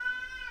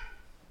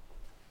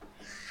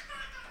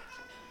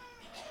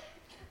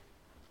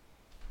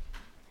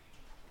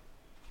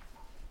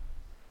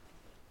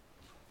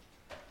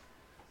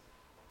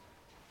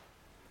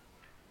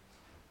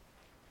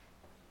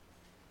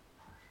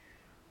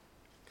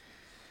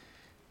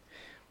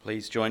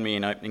Please join me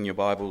in opening your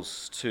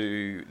Bibles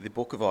to the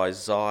book of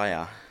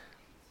Isaiah,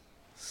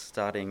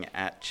 starting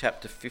at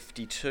chapter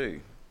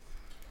 52.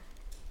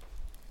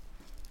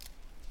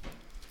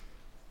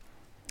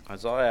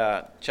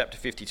 Isaiah chapter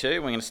 52, we're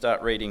going to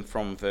start reading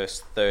from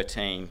verse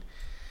 13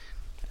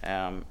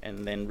 and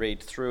then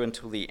read through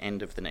until the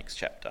end of the next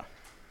chapter.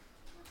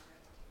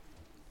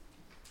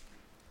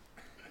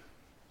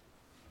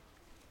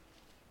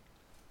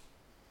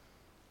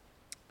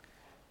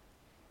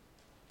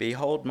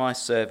 Behold, my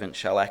servant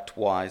shall act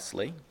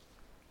wisely.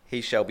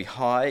 He shall be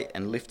high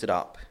and lifted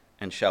up,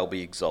 and shall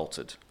be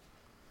exalted.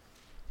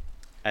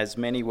 As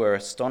many were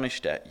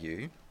astonished at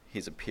you,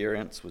 his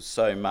appearance was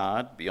so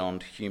marred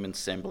beyond human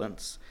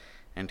semblance,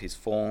 and his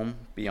form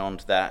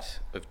beyond that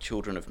of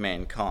children of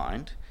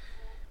mankind.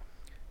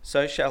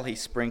 So shall he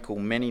sprinkle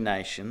many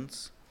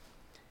nations.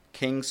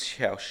 Kings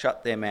shall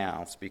shut their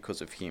mouths because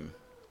of him.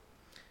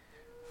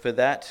 For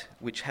that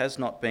which has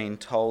not been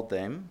told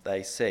them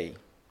they see,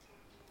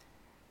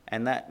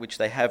 and that which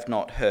they have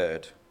not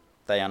heard,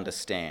 they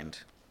understand.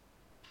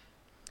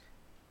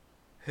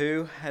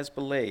 Who has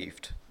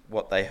believed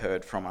what they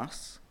heard from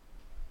us?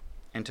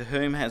 And to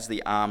whom has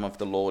the arm of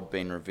the Lord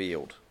been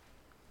revealed?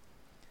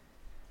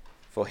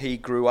 For he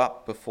grew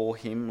up before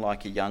him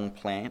like a young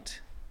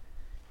plant,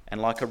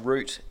 and like a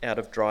root out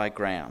of dry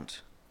ground.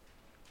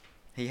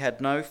 He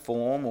had no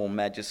form or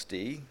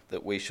majesty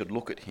that we should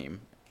look at him,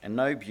 and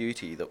no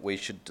beauty that we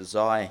should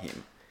desire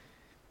him.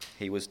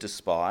 He was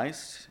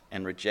despised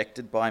and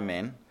rejected by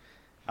men,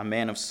 a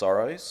man of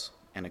sorrows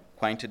and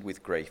acquainted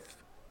with grief.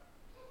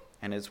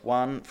 And as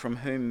one from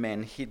whom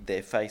men hid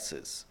their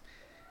faces,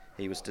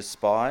 he was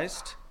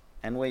despised,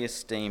 and we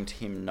esteemed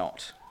him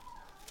not.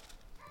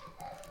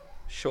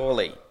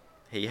 Surely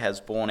he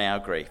has borne our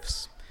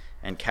griefs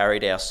and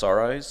carried our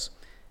sorrows,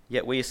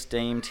 yet we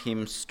esteemed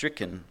him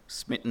stricken,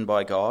 smitten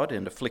by God,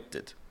 and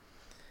afflicted.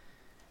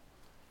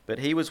 But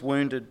he was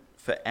wounded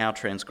for our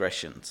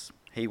transgressions.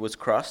 He was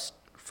crushed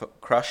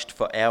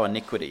for our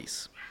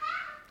iniquities.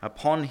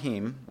 Upon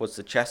him was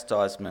the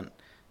chastisement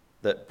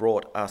that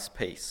brought us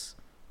peace,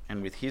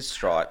 and with his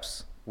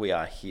stripes we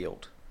are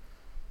healed.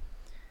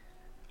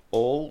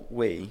 All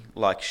we,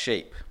 like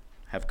sheep,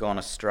 have gone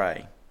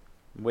astray.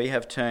 We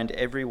have turned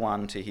every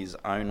one to his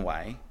own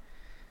way,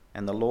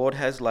 and the Lord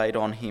has laid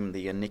on him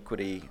the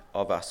iniquity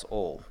of us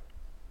all.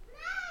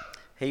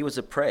 He was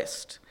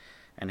oppressed,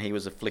 and he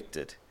was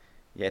afflicted,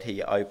 yet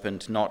he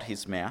opened not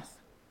his mouth.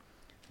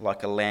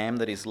 Like a lamb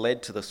that is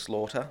led to the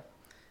slaughter,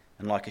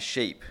 and like a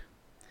sheep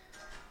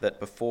that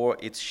before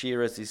its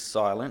shearers is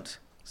silent,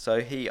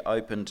 so he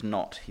opened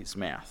not his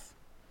mouth.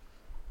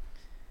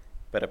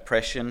 But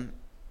oppression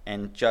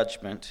and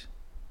judgment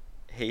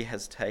he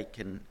has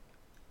taken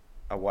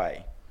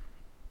away.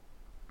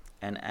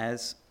 And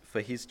as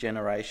for his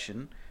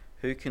generation,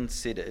 who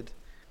considered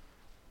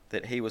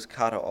that he was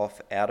cut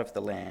off out of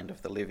the land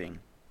of the living,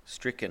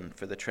 stricken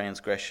for the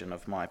transgression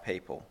of my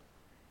people?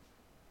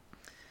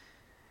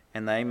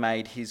 And they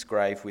made his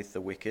grave with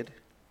the wicked,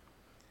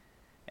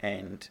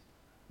 and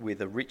with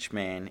a rich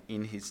man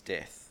in his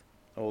death,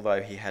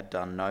 although he had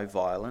done no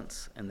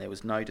violence, and there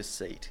was no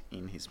deceit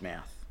in his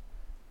mouth.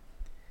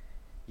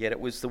 Yet it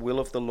was the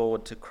will of the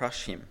Lord to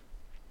crush him.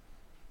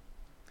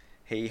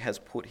 He has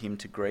put him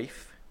to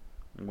grief,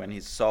 and when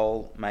his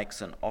soul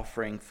makes an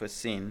offering for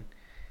sin,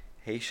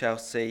 he shall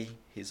see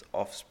his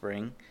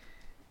offspring,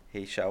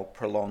 he shall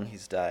prolong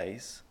his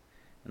days,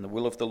 and the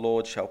will of the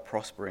Lord shall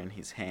prosper in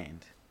his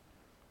hand.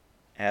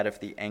 Out of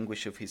the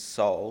anguish of his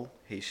soul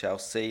he shall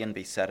see and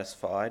be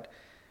satisfied.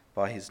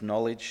 By his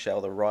knowledge shall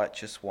the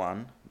righteous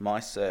one, my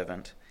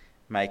servant,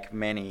 make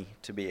many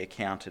to be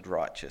accounted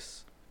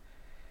righteous,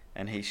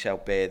 and he shall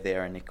bear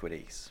their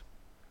iniquities.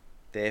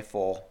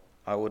 Therefore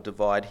I will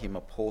divide him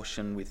a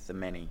portion with the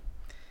many,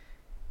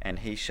 and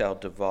he shall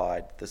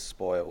divide the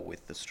spoil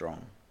with the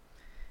strong,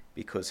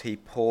 because he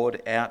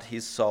poured out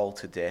his soul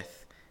to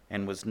death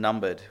and was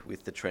numbered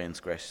with the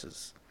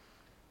transgressors.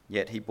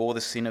 Yet he bore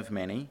the sin of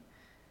many,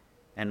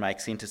 and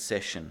makes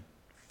intercession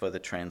for the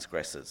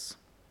transgressors.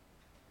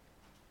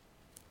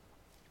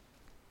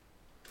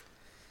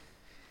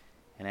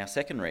 And our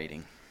second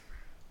reading,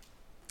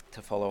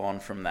 to follow on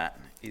from that,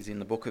 is in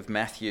the book of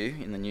Matthew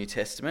in the New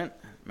Testament,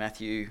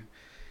 Matthew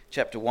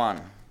chapter 1,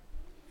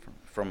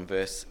 from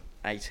verse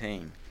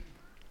 18.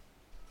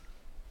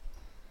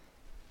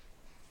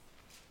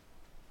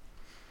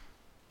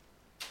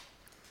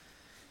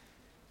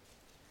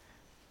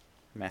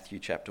 Matthew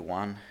chapter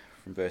 1,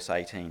 from verse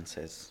 18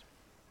 says,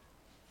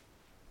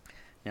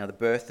 Now the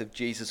birth of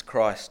Jesus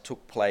Christ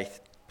took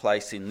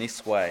place in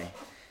this way.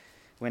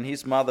 When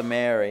his mother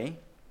Mary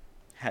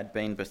had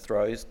been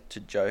betrothed to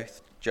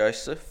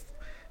Joseph,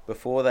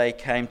 before they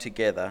came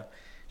together,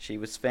 she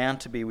was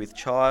found to be with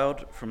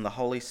child from the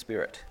Holy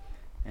Spirit.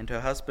 And her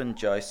husband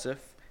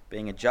Joseph,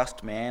 being a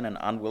just man and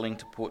unwilling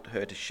to put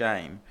her to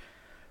shame,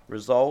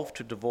 resolved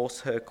to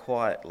divorce her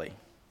quietly.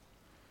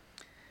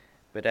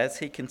 But as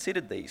he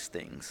considered these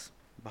things,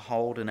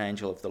 behold, an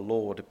angel of the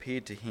Lord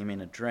appeared to him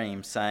in a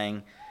dream,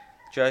 saying,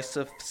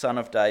 Joseph, son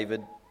of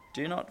David,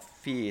 do not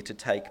fear to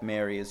take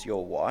Mary as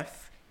your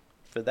wife,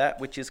 For that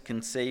which is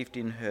conceived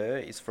in her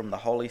is from the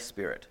Holy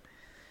Spirit.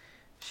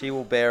 She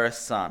will bear a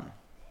son,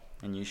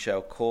 and you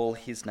shall call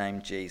his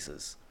name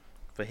Jesus,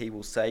 for he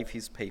will save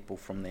his people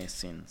from their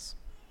sins."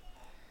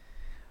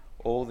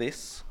 All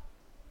this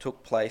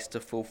took place to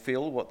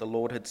fulfill what the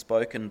Lord had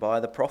spoken by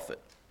the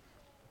prophet.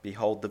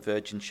 "Behold, the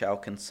virgin shall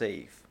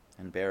conceive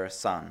and bear a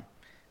son,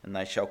 and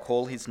they shall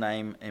call his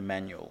name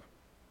Emmanuel,"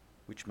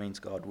 which means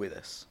God with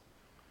us.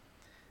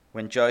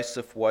 When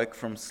Joseph woke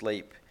from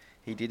sleep,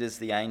 he did as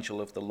the angel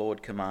of the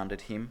Lord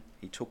commanded him.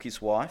 He took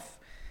his wife,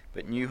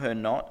 but knew her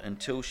not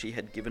until she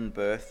had given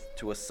birth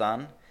to a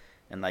son,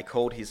 and they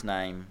called his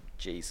name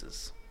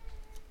Jesus.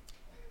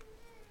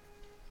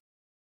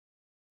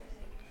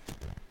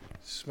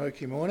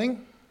 Smoky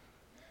morning.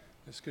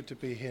 It's good to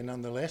be here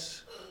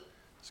nonetheless.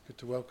 It's good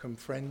to welcome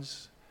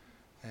friends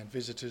and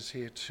visitors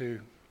here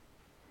too.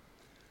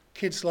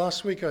 Kids,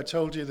 last week I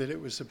told you that it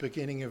was the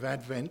beginning of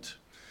Advent,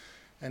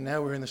 and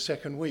now we're in the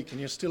second week and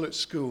you're still at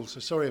school, so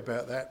sorry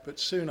about that, but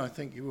soon I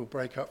think you will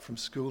break up from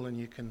school and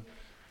you can,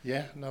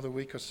 another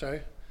week or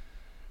so.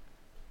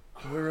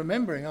 And we're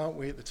remembering, aren't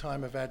we, at the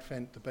time of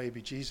Advent, the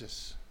baby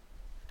Jesus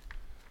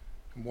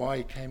and why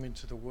he came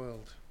into the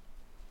world.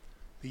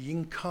 The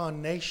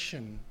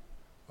incarnation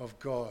of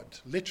God,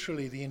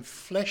 literally the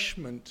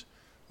enfleshment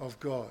of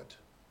God.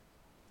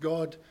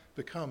 God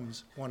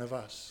becomes one of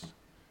us.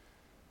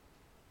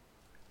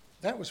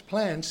 That was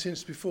planned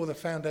since before the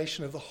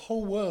foundation of the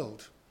whole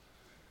world.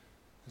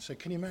 And so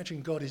can you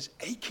imagine God is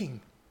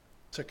aching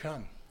to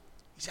come?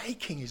 He's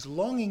aching, he's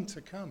longing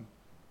to come.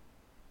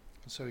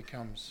 And so he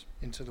comes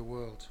into the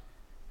world.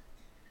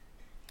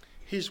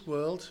 His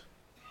world,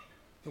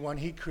 the one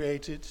he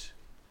created,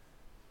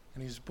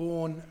 and he's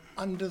born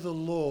under the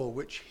law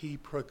which he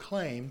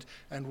proclaimed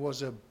and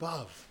was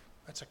above.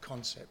 That's a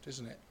concept,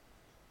 isn't it?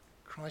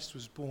 Christ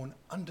was born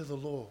under the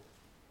law.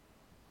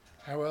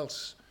 How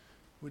else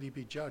would he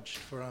be judged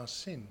for our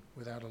sin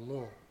without a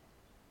law?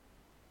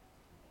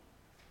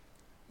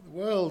 The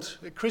world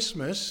at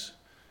Christmas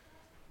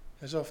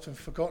has often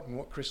forgotten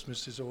what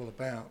Christmas is all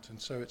about,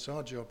 and so it's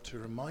our job to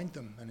remind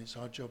them, and it's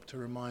our job to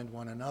remind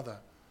one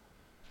another.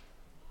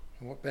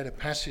 And what better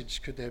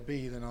passage could there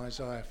be than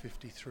Isaiah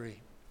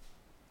 53?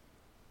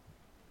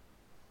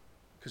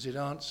 Because it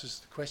answers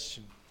the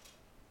question.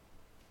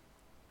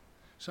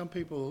 Some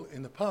people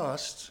in the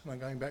past, and I'm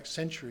going back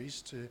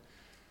centuries to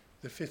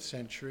the 5th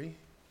century,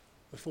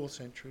 the 4th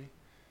century,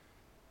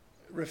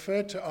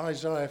 referred to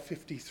Isaiah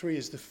 53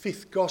 as the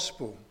 5th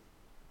gospel,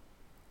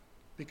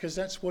 because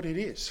that's what it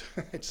is.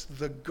 It's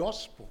the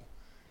gospel.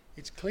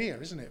 It's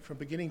clear, isn't it? From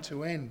beginning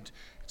to end,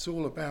 it's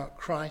all about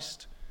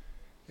Christ.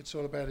 It's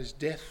all about his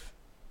death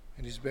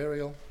and his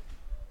burial.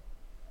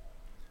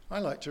 I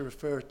like to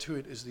refer to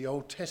it as the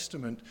Old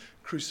Testament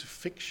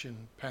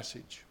crucifixion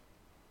passage,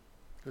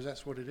 because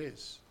that's what it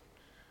is.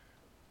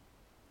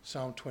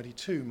 Psalm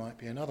 22 might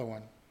be another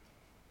one.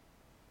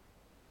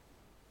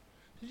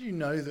 Did you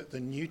know that the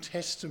New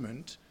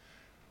Testament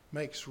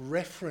makes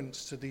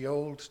reference to the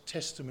Old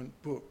Testament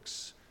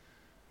books?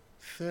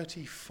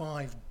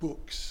 35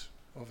 books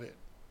of it.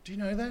 Do you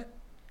know that?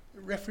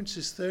 It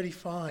references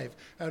 35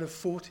 out of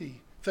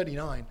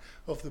 39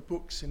 of the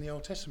books in the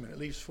Old Testament. It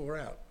leaves 4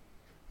 out.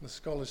 And the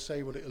scholars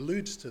say, well, it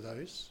alludes to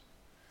those.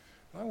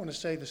 I want to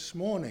say this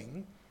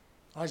morning,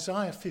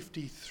 Isaiah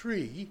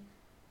 53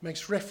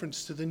 makes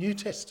reference to the New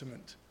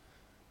Testament.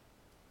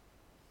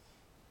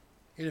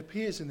 It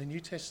appears in the New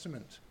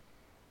Testament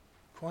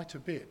quite a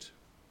bit.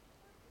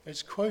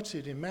 It's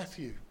quoted in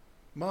Matthew,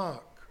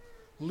 Mark,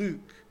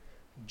 Luke,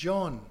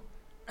 John,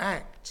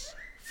 Acts,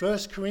 1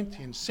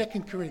 Corinthians,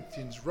 2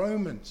 Corinthians,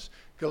 Romans,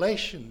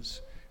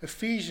 Galatians,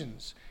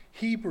 Ephesians,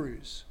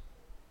 Hebrews,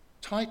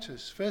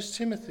 Titus, 1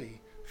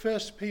 Timothy, 1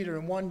 Peter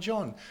and 1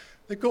 John.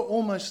 They've got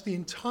almost the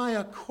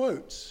entire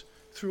quotes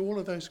through all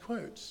of those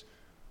quotes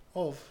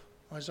of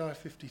Isaiah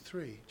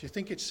 53. Do you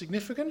think it's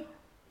significant?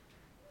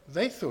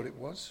 They thought it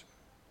was.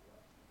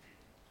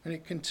 And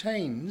it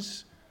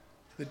contains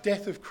the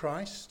death of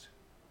Christ,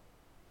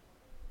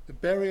 the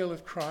burial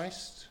of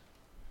Christ,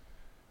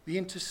 the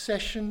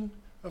intercession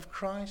of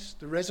Christ,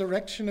 the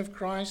resurrection of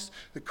Christ,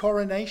 the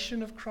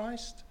coronation of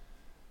Christ,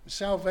 the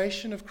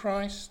salvation of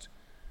Christ,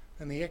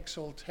 and the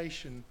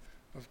exaltation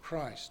of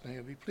Christ. Now,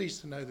 you'll be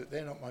pleased to know that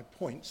they're not my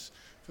points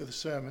for the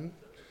sermon,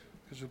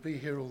 because we'll be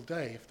here all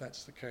day if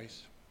that's the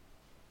case.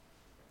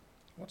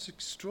 What's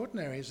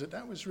extraordinary is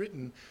that was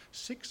written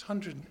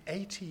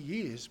 680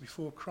 years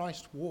before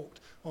Christ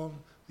walked on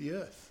the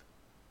earth.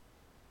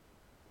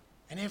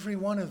 And every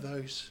one of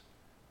those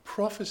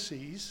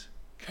prophecies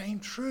came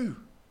true.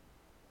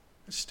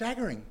 It's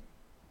staggering.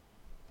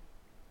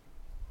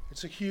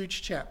 It's a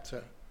huge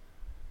chapter.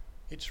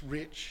 It's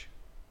rich.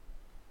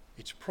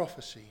 It's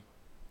prophecy.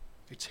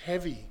 It's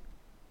heavy.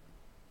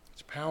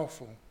 It's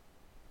powerful.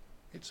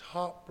 It's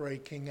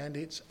heartbreaking, and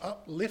it's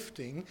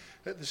uplifting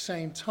at the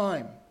same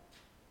time.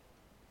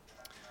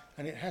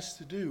 And it has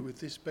to do with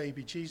this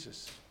baby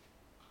Jesus.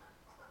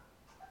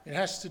 It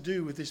has to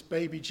do with this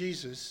baby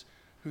Jesus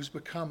who's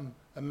become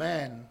a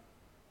man.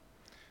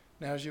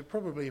 Now, as you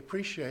probably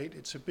appreciate,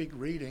 it's a big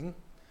reading,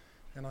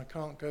 and I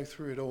can't go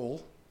through it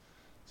all,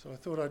 so I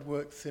thought I'd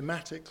work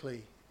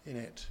thematically in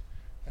it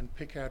and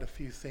pick out a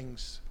few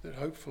things that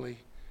hopefully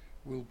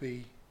will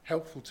be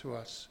helpful to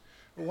us.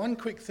 But one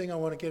quick thing I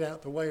want to get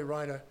out the way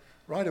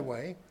right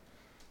away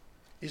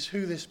is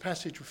who this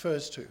passage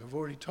refers to. I've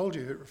already told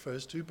you who it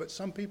refers to, but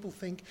some people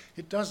think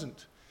it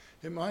doesn't.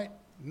 It might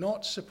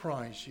not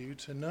surprise you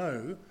to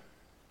know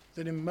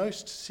that in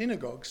most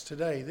synagogues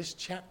today, this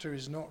chapter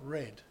is not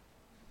read.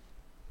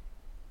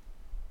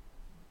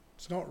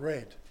 It's not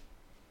read.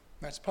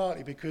 That's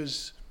partly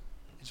because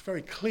it's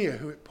very clear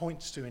who it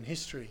points to in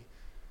history.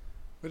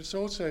 But it's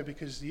also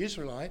because the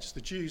Israelites,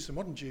 the Jews, the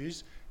modern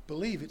Jews,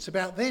 believe it's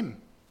about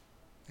them.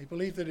 They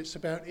believe that it's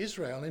about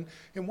Israel. And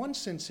in one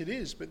sense it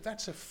is, but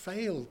that's a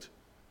failed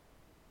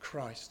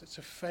Christ. It's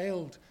a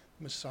failed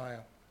Messiah.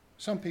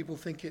 Some people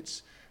think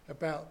it's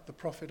about the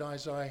prophet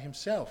Isaiah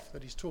himself,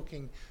 that he's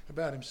talking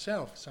about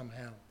himself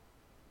somehow.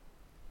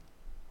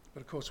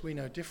 But of course we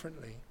know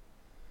differently.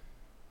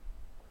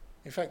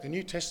 In fact, the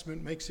New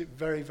Testament makes it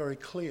very, very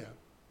clear.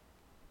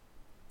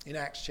 In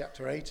Acts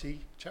chapter 80,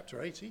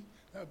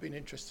 that would be an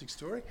interesting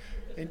story.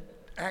 In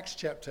Acts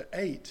chapter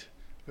 8,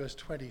 verse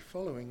 20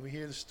 following, we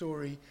hear the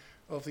story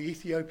of the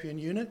Ethiopian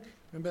eunuch.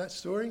 Remember that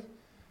story?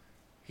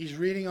 He's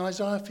reading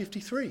Isaiah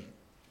 53.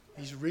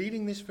 He's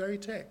reading this very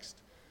text,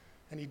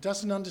 and he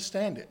doesn't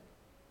understand it.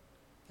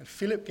 And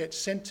Philip gets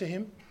sent to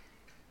him,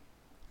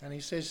 and he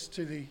says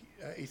to the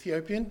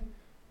Ethiopian,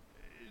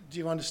 "Do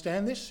you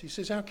understand this?" He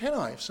says, "How can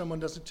I if someone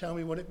doesn't tell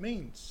me what it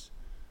means?"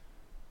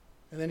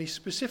 And then he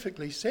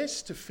specifically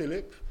says to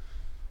Philip,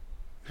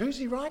 who's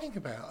he writing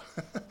about?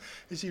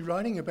 Is he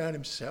writing about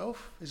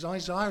himself? Is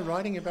Isaiah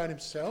writing about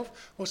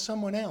himself or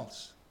someone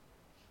else?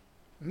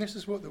 And this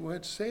is what the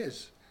word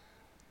says.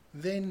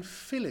 Then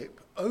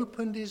Philip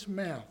opened his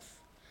mouth,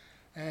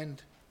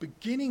 and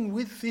beginning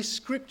with this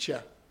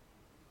scripture,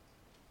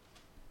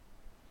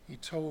 he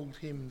told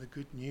him the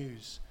good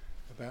news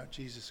about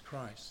Jesus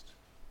Christ.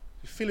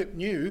 Philip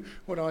knew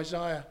what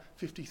Isaiah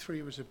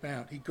 53 was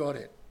about. He got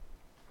it.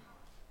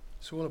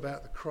 It's all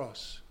about the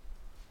cross.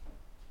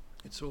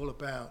 It's all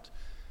about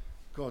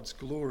God's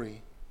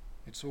glory.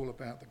 It's all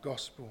about the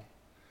gospel.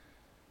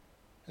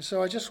 And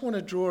so I just want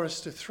to draw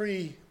us to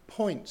 3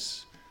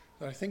 points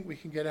that I think we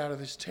can get out of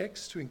this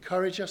text to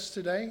encourage us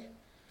today.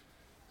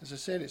 As I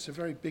said, it's a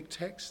very big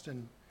text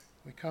and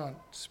we can't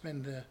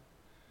spend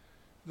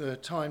the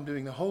time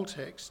doing the whole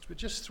text, but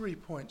just 3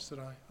 points that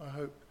I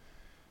hope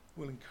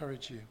will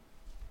encourage you.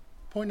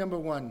 Point number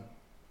 1,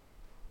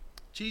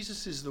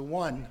 Jesus is the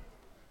one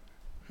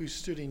who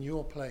stood in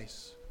your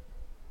place.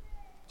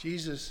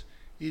 Jesus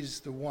is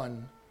the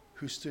one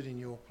who stood in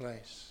your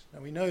place.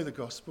 Now we know the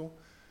gospel.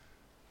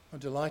 I'm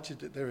delighted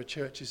that there are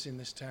churches in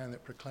this town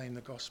that proclaim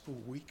the gospel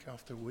week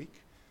after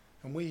week,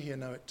 and we here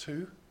know it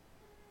too.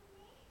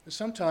 But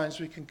sometimes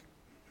we can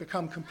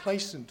become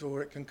complacent,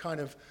 or it can kind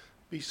of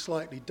be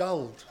slightly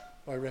dulled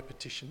by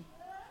repetition.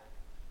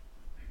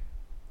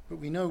 But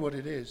we know what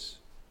it is.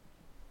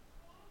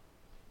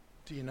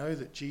 Do you know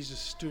that Jesus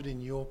stood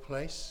in your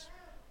place?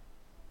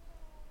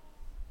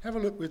 Have a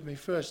look with me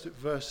first at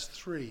verse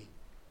 3.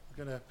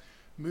 We're going to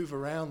move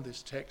around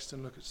this text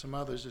and look at some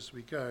others as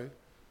we go.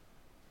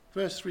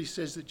 Verse 3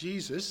 says that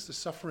Jesus, the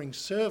suffering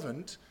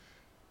servant,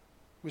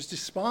 was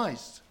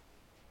despised,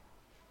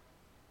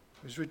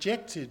 was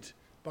rejected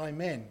by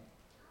men.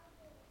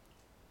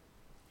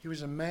 He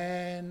was a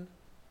man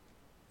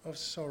of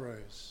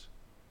sorrows,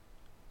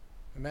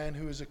 a man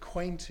who was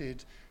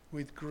acquainted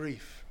with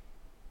grief.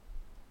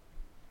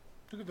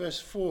 Look at verse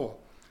 4.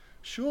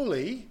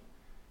 Surely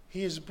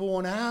he has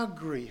borne our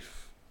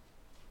grief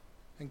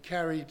and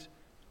carried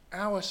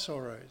our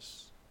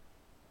sorrows.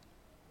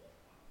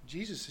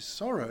 Jesus'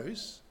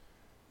 sorrows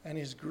and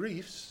his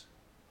griefs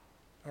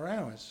are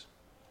ours.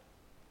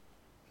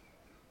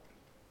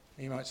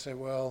 You might say,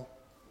 well,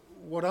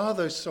 what are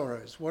those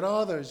sorrows? What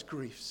are those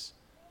griefs?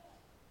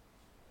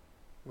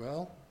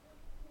 Well,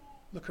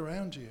 look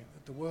around you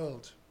at the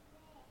world.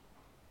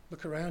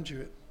 Look around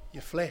you at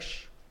your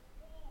flesh.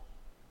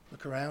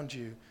 Look around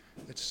you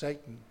at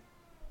Satan.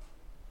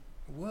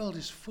 The world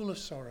is full of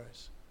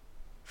sorrows.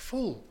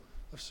 Full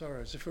of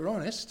sorrows. If we're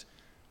honest,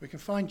 we can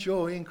find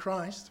joy in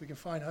Christ. We can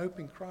find hope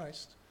in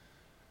Christ.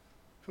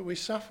 But we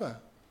suffer.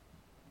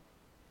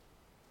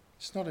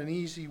 It's not an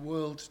easy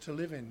world to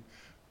live in.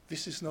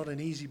 This is not an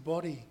easy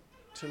body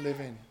to live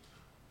in.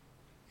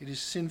 It is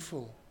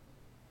sinful.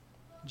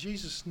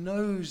 Jesus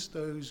knows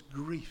those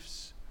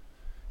griefs.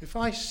 If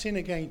I sin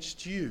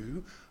against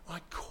you, I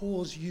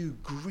cause you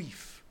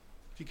grief.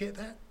 Do you get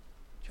that?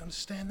 Do you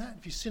understand that?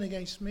 If you sin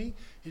against me,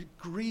 it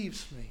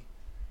grieves me.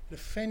 It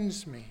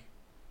offends me.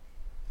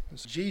 And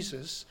so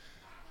Jesus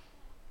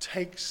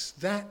takes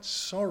that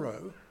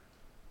sorrow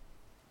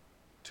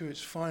to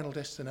its final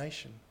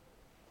destination.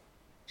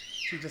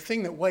 See, the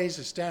thing that weighs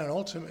us down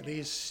ultimately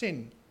is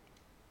sin.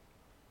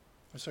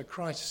 And so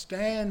Christ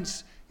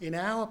stands in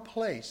our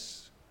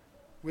place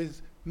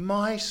with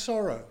my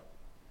sorrow,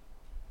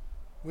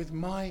 with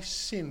my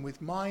sin,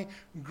 with my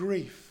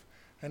grief.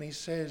 And he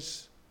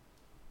says,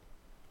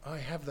 I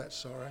have that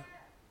sorrow.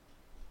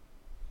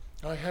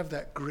 I have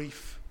that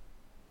grief,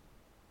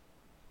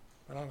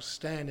 but I'll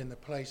stand in the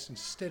place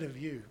instead of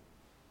you.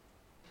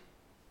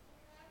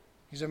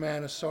 He's a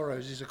man of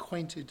sorrows. He's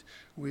acquainted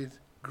with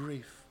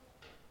grief.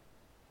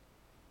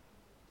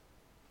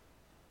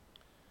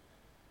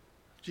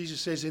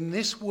 Jesus says, in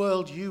this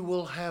world you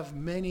will have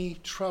many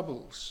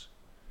troubles,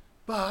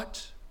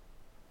 but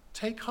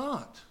take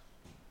heart.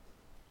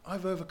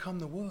 I've overcome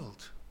the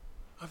world.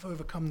 I've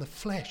overcome the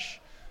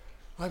flesh.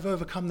 I've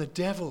overcome the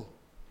devil.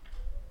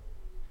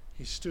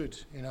 He stood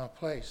in our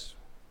place.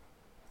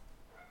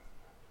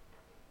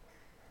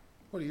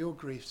 What are your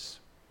griefs?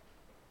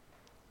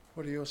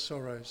 What are your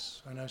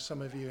sorrows? I know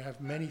some of you have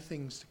many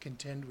things to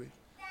contend with.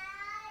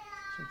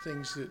 Some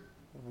things that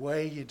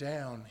weigh you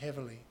down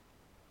heavily.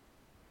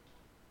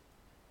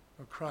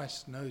 But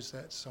Christ knows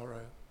that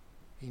sorrow.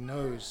 He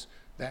knows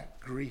that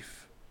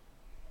grief.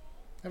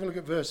 Have a look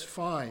at verse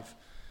 5.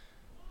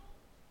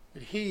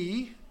 But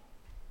he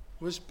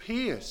was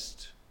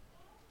pierced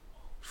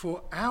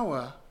for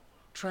our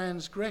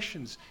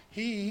transgressions.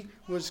 He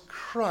was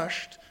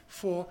crushed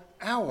for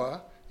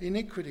our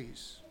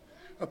iniquities.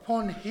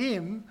 Upon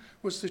him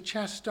was the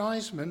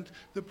chastisement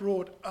that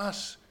brought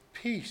us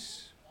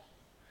peace.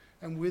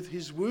 And with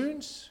his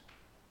wounds,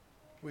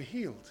 we're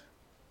healed.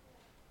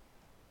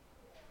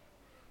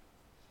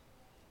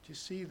 Do you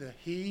see the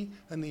he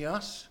and the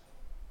us?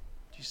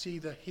 Do you see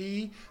the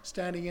he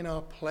standing in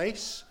our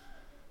place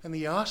and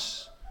the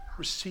us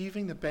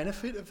receiving the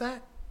benefit of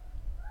that?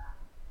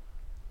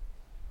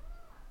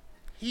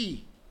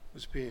 He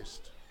was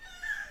pierced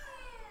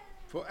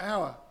for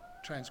our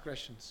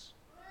transgressions.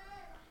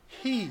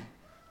 He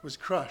was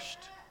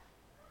crushed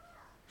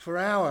for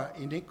our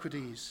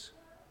iniquities.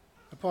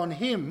 Upon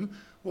him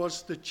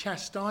was the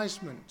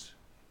chastisement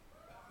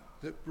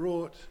that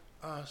brought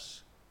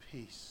us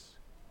peace.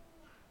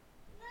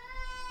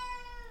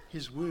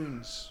 His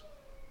wounds,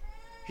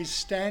 his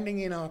standing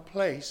in our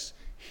place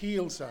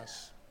heals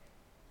us.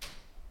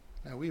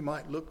 Now we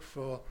might look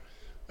for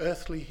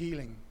earthly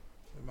healing.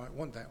 We might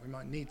want that. We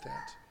might need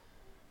that.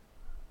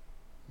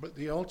 But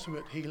the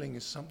ultimate healing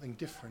is something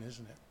different,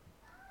 isn't it?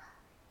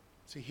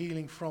 It's a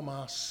healing from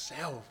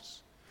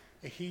ourselves,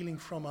 a healing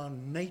from our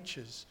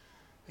natures,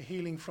 a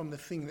healing from the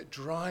thing that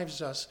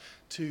drives us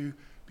to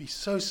be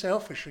so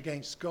selfish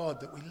against God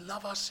that we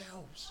love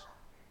ourselves.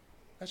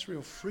 That's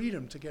real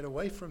freedom to get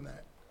away from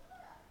that.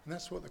 And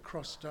that's what the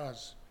cross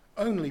does,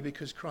 only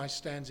because Christ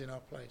stands in our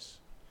place.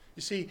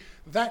 You see,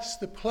 that's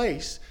the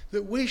place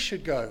that we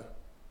should go,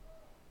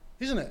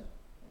 isn't it?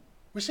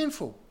 We're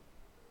sinful.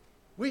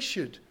 We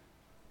should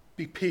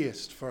be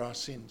pierced for our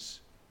sins.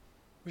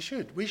 We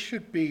should. We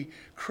should be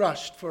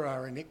crushed for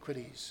our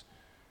iniquities.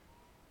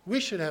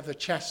 We should have the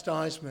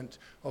chastisement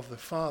of the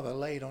Father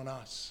laid on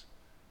us.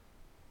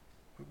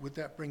 But would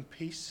that bring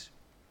peace?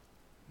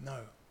 No.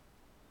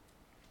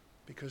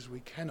 Because we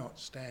cannot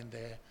stand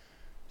there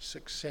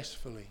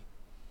successfully.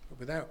 But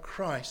without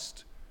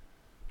Christ,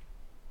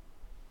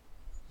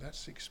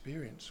 that's the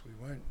experience.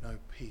 We won't know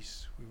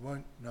peace. We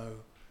won't know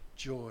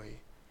joy.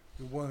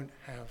 We won't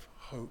have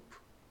hope.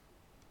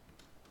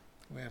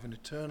 We have an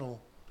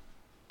eternal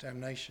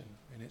damnation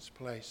in its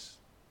place.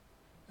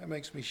 That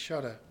makes me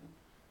shudder.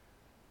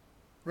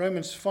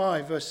 Romans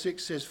 5 verse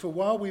 6 says, for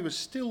while we were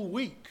still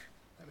weak,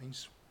 that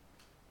means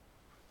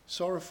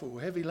sorrowful,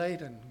 heavy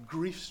laden,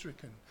 grief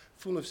stricken,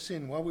 full of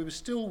sin, while we were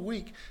still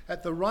weak,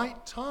 at the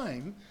right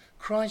time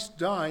Christ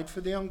died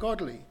for the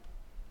ungodly.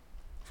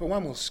 For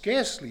one will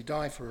scarcely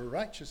die for a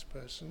righteous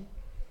person,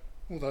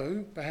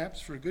 although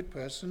perhaps for a good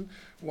person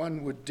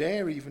one would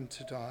dare even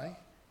to die.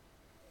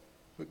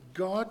 But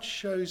God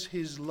shows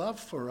his love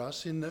for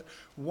us in that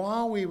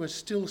while we were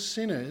still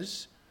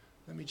sinners,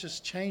 let me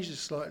just change this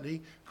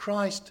slightly,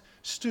 Christ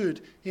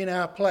stood in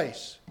our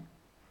place.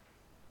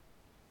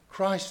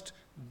 Christ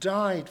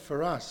died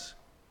for us.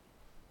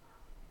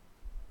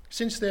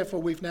 Since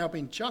therefore we've now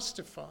been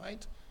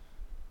justified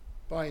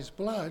by his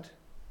blood,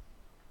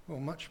 well,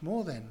 much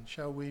more then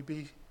shall we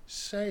be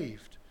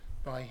saved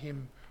by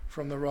him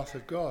from the wrath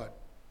of God.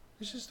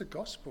 This is the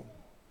gospel.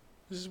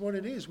 This is what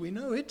it is. We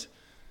know it.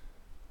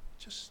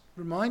 Just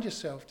remind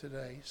yourself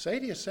today. Say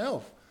to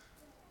yourself,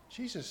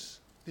 Jesus,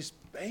 this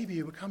baby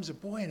who becomes a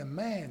boy and a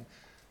man,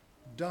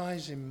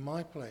 dies in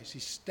my place. He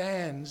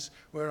stands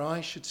where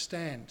I should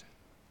stand.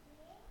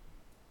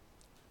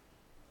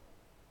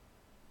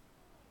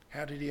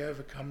 How did he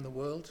overcome the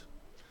world?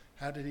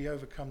 How did he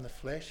overcome the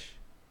flesh,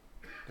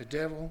 the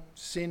devil,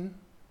 sin?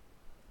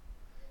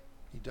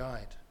 He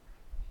died.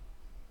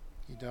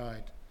 He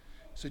died.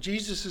 So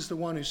Jesus is the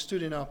one who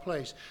stood in our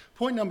place.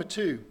 Point number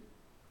 2.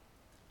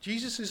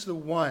 Jesus is the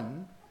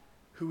one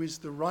who is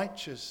the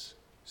righteous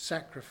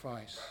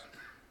sacrifice.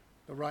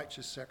 The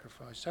righteous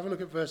sacrifice. Have a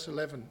look at verse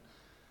 11.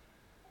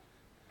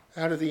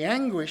 Out of the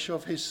anguish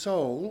of his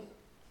soul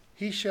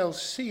he shall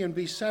see and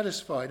be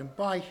satisfied, and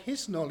by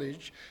his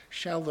knowledge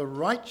shall the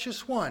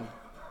righteous one,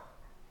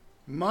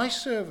 my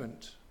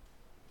servant,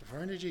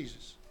 referring to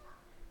Jesus,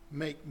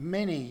 make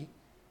many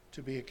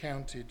to be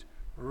accounted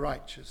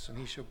righteous, and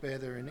he shall bear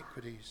their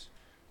iniquities.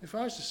 If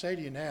I was to say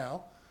to you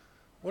now,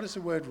 what does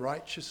the word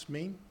righteous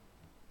mean?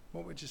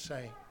 What would you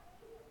say?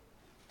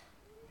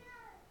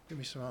 Give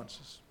me some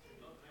answers.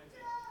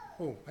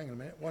 Oh, hang on a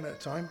minute. One at a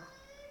time.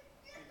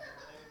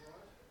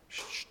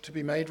 To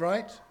be made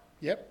right?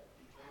 Yep.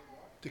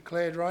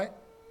 Declared right?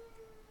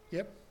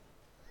 Yep.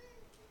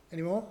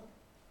 Any more?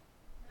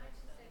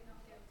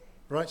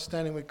 Right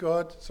standing with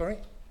God. Sorry?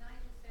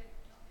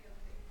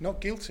 Not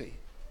guilty.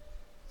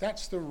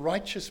 That's the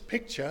righteous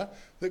picture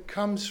that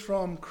comes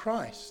from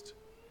Christ.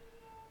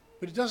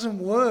 But it doesn't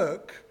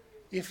work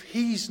if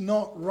he's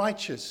not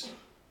righteous.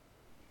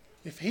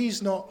 If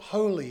he's not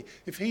holy,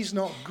 if he's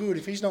not good,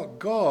 if he's not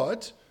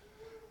God,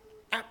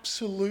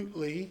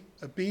 absolutely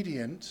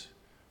obedient,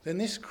 then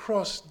this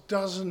cross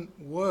doesn't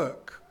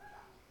work.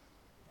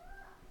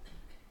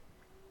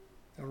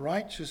 The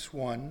righteous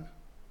one,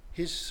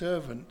 his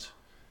servant,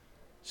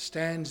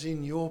 stands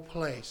in your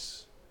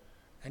place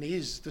and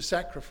is the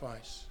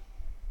sacrifice.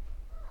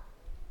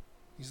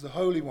 He's the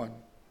Holy One.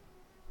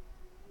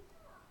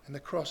 And the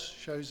cross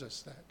shows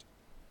us that.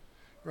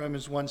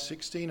 Romans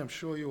 1:16, I'm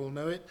sure you all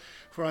know it.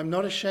 For I'm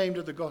not ashamed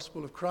of the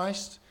gospel of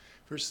Christ,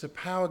 for it's the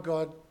power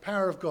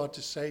of God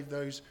to save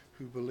those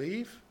who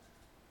believe,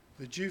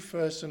 the Jew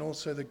first and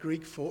also the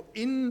Greek, for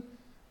in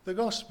the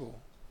gospel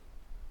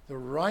the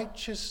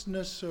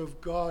righteousness of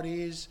God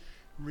is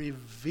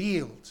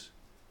revealed.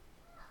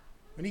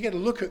 When you get a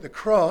look at the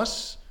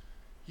cross,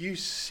 you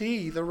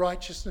see the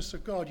righteousness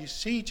of God. You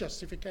see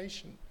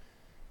justification.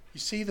 You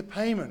see the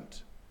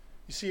payment.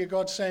 You see a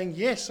God saying,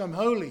 yes, I'm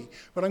holy,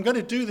 but I'm going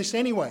to do this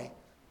anyway.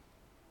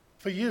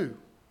 For you,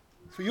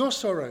 for your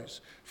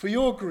sorrows, for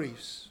your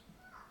griefs.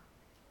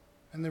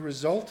 And the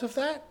result of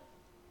that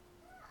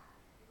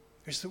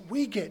is that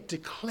we get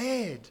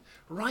declared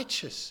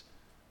righteous.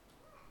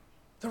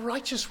 The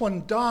righteous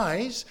one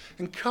dies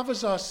and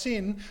covers our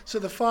sin, so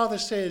the Father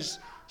says,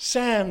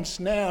 Sam's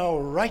now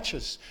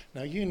righteous.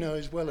 Now you know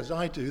as well as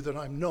I do that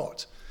I'm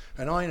not.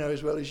 And I know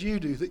as well as you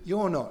do that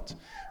you're not.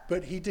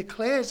 But he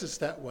declares us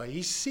that way.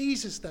 He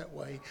sees us that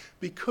way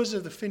because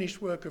of the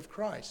finished work of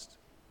Christ.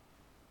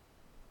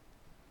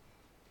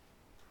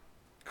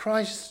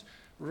 Christ's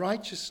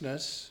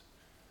righteousness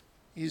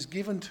is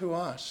given to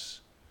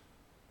us,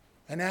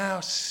 and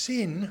our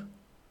sin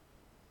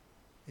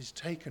is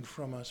taken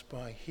from us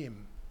by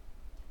him.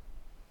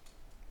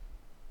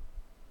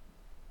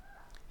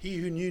 He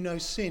who knew no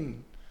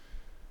sin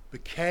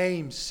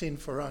became sin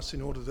for us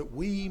in order that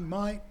we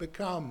might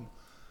become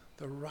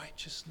the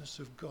righteousness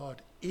of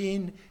God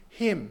in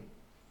him.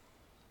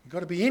 You've got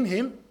to be in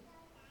him.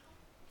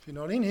 If you're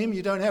not in him,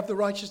 you don't have the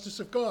righteousness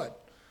of God.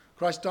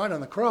 Christ died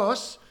on the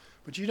cross,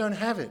 but you don't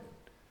have it.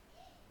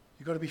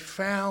 You've got to be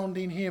found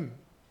in him.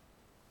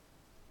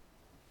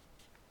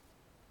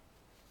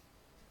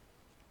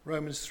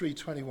 Romans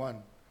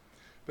 3:21.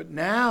 But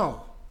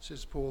now,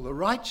 says Paul, the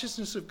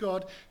righteousness of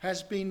God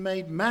has been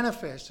made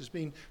manifest, has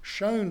been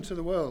shown to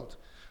the world,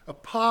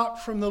 apart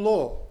from the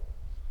law.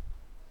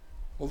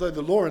 Although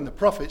the law and the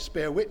prophets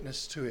bear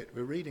witness to it.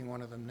 We're reading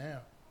one of them now.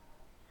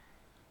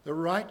 The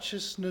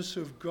righteousness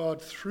of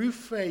God through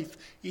faith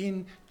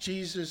in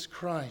Jesus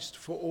Christ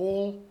for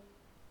all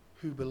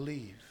who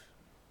believe.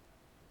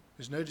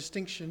 There's no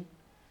distinction,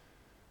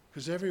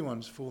 because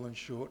everyone's fallen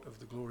short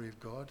of the glory of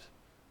God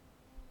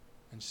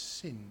and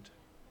sinned.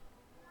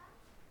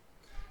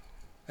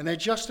 And they're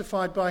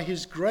justified by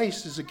his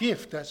grace as a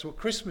gift. That's what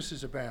Christmas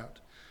is about.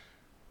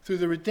 Through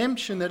the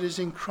redemption that is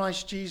in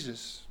Christ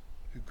Jesus,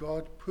 who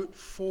God put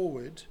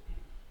forward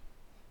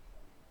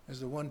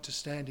as the one to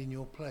stand in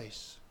your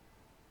place.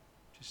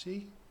 Do you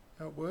see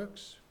how it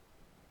works?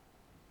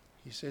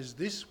 He says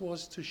this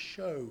was to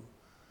show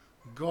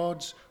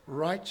God's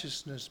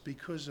righteousness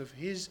because of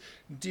his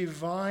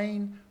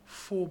divine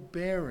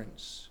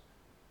forbearance.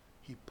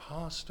 He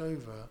passed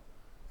over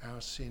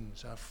our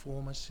sins, our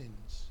former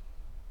sins.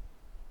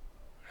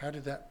 How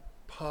did that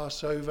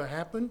Passover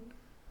happen?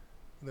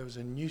 There was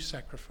a new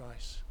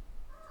sacrifice,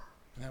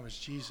 and that was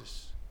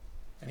Jesus.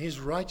 And his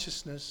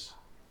righteousness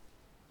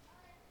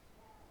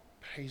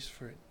pays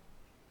for it.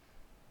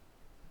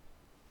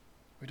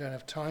 We don't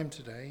have time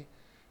today,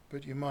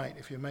 but you might,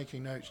 if you're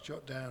making notes,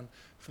 jot down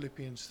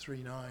Philippians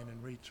 3:9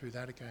 and read through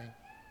that again.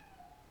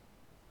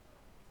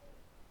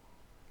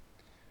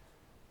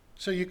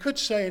 So you could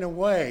say, in a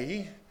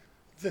way,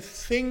 the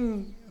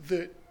thing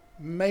that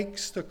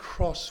makes the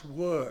cross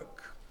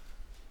work,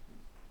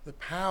 the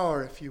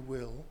power, if you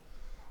will,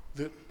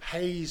 that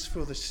pays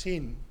for the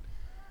sin,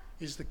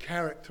 is the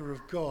character of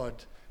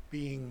God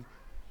being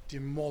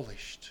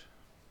demolished.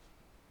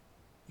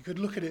 You could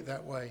look at it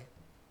that way.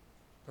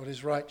 God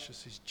is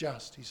righteous, he's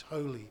just, he's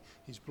holy,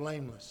 he's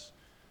blameless.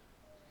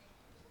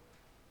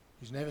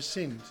 He's never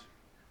sinned.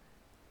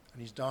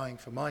 And he's dying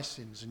for my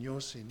sins and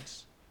your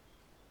sins.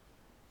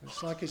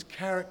 It's like his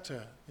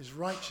character, his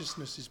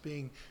righteousness is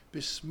being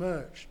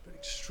besmirched. But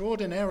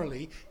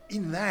extraordinarily,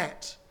 in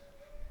that,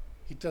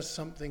 he does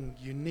something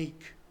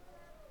unique.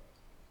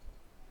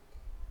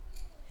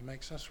 He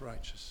makes us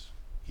righteous.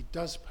 He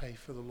does pay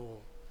for the law.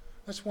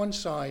 That's one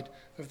side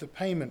of the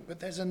payment, but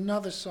there's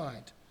another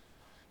side.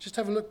 Just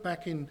have a look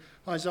back in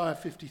Isaiah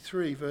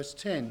 53, verse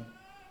 10.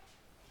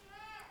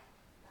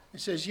 It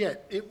says,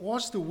 yet it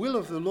was the will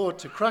of the Lord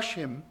to crush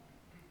him.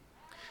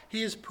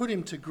 He has put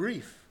him to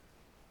grief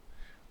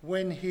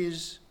when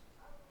his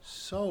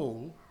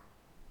soul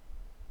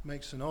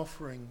makes an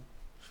offering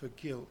for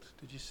guilt.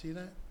 Did you see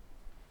that?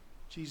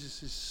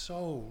 Jesus'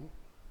 soul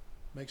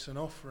makes an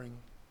offering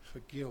for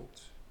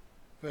guilt.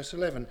 Verse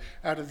 11,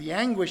 out of the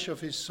anguish of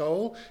his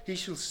soul he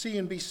shall see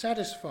and be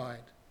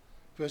satisfied.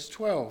 Verse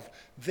 12,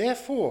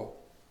 therefore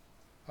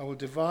I will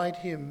divide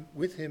him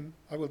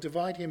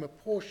a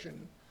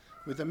portion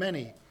with the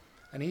many,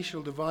 and he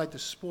shall divide the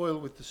spoil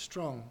with the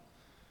strong,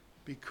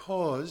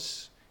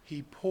 because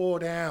he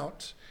poured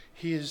out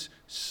his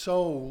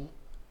soul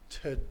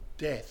to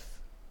death.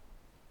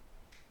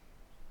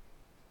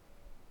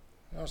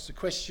 I asked the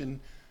question,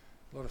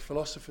 a lot of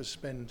philosophers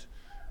spend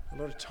a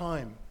lot of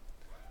time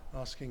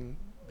asking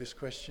this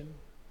question: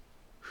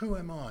 who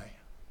am I?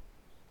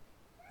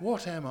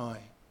 What am I?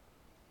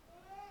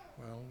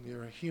 Well,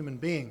 you're a human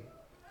being.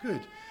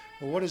 Good.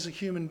 Well, what is a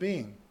human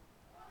being?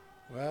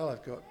 Well,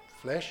 I've got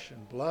flesh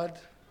and blood,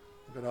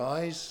 I've got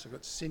eyes, I've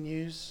got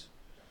sinews,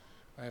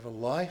 I have a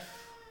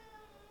life.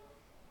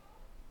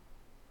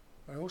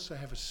 I also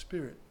have a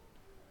spirit.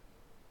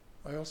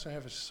 I also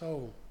have a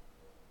soul.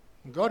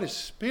 And God is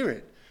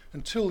spirit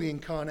until the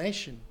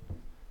incarnation,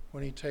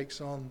 when he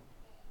takes on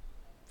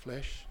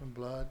flesh and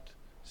blood,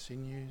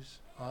 sinews,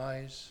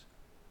 eyes,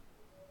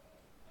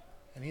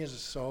 and he has a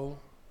soul.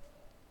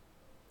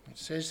 It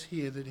says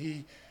here that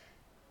he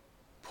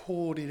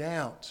poured it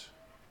out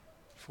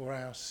for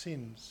our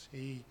sins.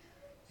 He,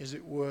 as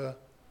it were,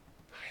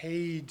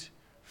 paid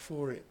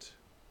for it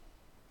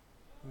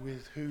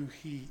with who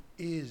he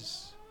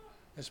is.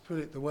 Let's put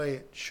it the way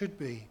it should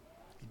be.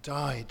 He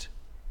died.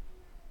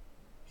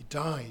 He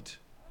died.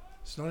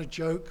 It's not a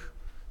joke.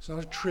 It's not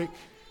a trick.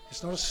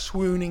 It's not a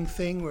swooning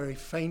thing where he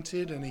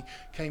fainted and he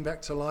came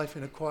back to life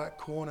in a quiet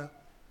corner.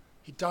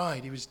 He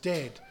died. He was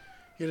dead.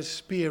 He had a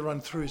spear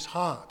run through his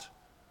heart.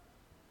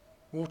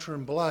 Water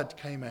and blood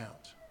came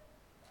out.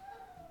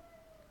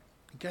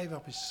 He gave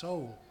up his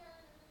soul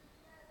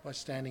by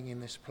standing in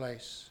this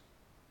place.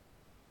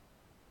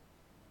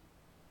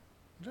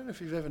 I don't know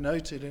if you've ever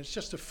noted, and it's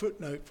just a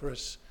footnote for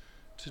us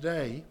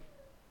today,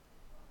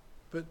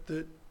 but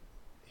that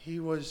he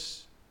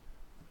was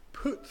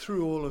put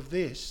through all of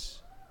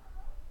this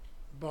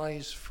by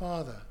his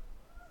Father.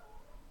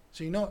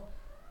 See, not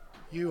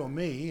you or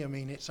me, I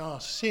mean, it's our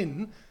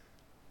sin,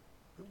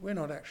 but we're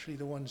not actually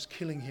the ones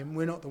killing him.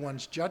 We're not the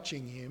ones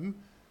judging him.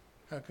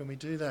 How can we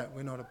do that?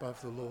 We're not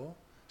above the law.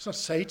 It's not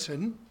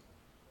Satan.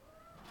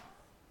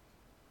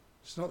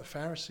 It's not the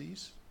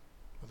Pharisees,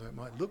 although it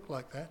might look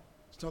like that.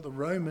 It's not the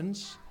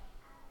Romans,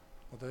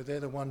 although they're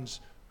the ones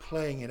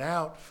playing it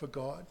out for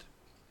God.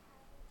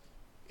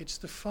 It's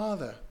the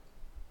Father.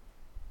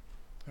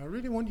 I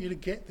really want you to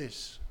get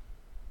this.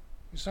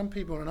 Some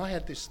people, and I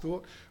had this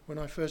thought when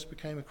I first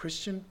became a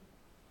Christian,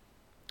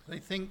 they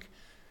think,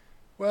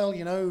 well,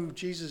 you know,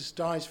 Jesus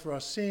dies for our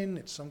sin.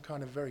 It's some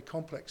kind of very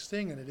complex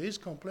thing, and it is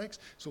complex.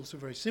 It's also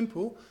very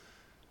simple.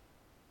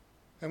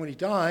 And when he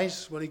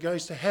dies, well, he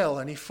goes to hell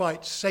and he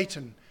fights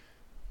Satan.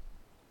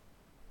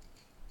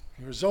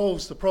 He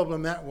resolves the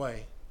problem that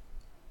way.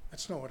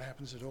 That's not what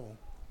happens at all.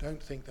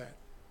 Don't think that.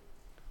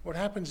 What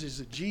happens is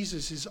that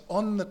Jesus is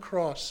on the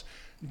cross,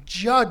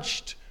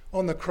 judged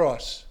on the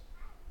cross.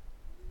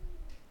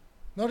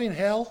 Not in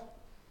hell.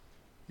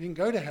 He didn't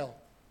go to hell.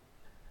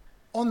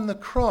 On the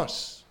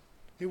cross.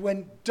 It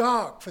went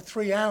dark for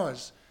 3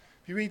 hours.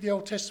 If you read the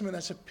Old Testament,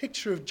 that's a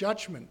picture of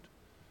judgment.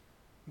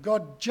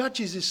 God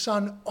judges his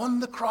son on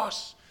the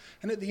cross.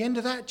 And at the end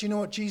of that, do you know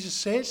what Jesus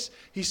says?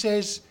 He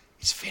says,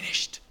 it's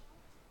finished.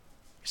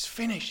 It's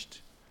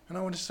finished. And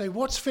I want to say,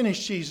 what's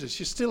finished, Jesus?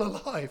 You're still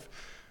alive.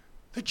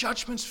 The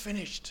judgment's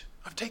finished.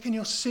 I've taken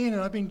your sin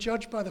and I've been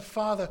judged by the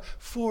Father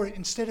for it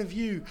instead of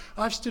you.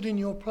 I've stood in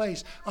your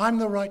place. I'm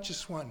the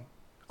righteous one.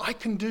 I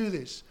can do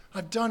this.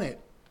 I've done it.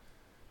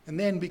 And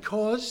then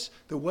because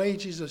the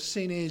wages of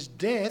sin is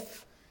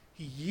death,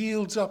 he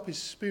yields up his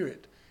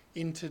spirit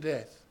into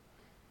death.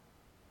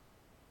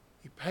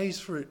 He pays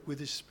for it with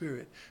his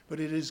spirit. But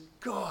it is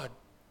God,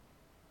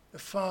 the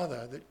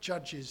Father, that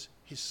judges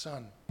his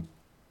Son.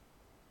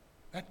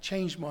 That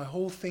changed my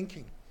whole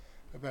thinking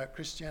about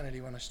Christianity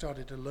when I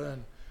started to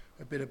learn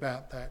a bit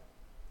about that.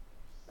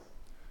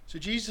 So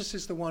Jesus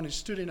is the one who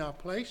stood in our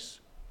place.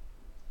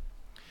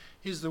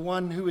 He's the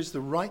one who is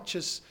the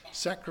righteous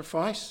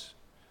sacrifice.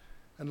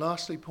 And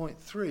lastly, point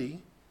 3,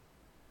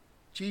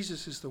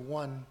 Jesus is the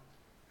one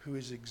who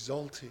is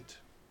exalted,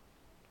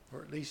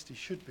 or at least he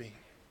should be.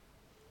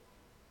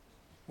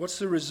 What's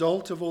the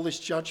result of all this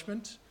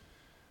judgment?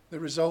 The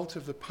result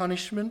of the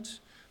punishment,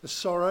 the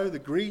sorrow, the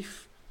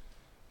grief,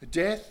 the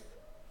death.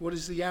 What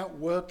is the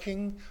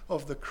outworking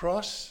of the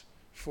cross?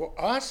 For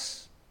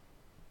us,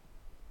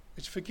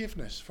 it's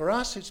forgiveness. For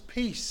us, it's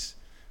peace.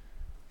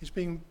 It's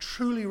being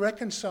truly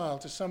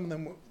reconciled to some of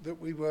them that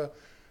we were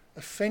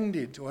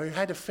offended or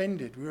had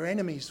offended, we were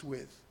enemies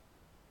with.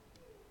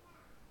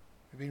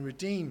 We've been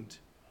redeemed.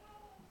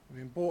 We've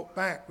been bought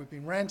back. We've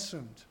been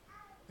ransomed.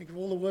 Think of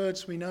all the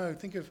words we know.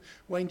 Think of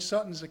Wayne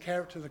Sutton's The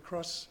Character of the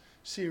Cross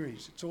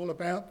series. It's all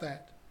about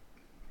that.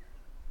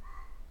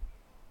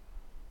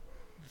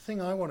 The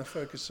thing I want to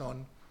focus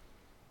on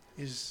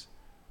is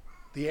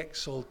the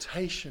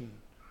exaltation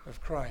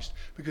of Christ,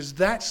 because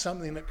that's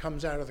something that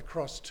comes out of the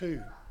cross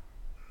too.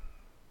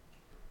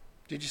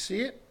 Did you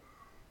see it?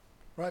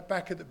 Right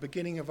back at the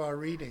beginning of our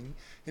reading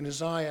in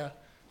Isaiah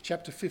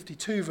chapter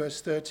 52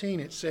 verse 13,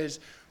 it says,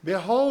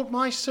 "Behold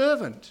my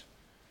servant.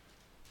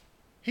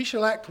 He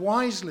shall act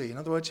wisely." In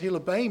other words, he'll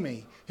obey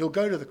me. He'll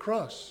go to the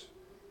cross.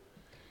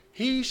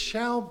 "He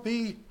shall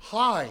be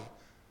high.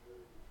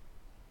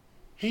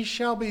 He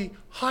shall be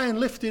high and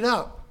lifted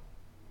up.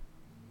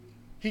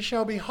 He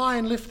shall be high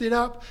and lifted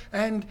up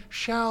and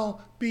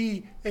shall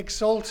be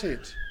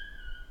exalted."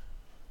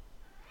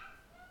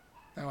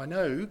 Now I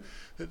know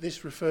that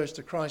this refers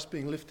to Christ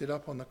being lifted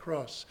up on the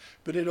cross,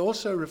 but it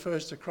also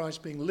refers to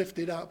Christ being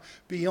lifted up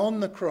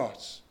beyond the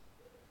cross.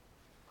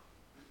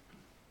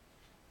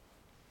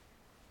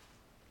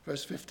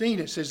 Verse 15,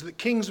 it says that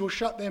kings will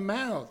shut their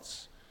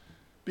mouths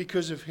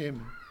because of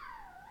him.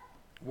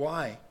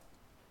 Why?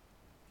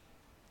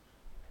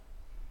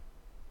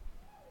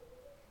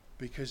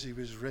 Because he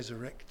was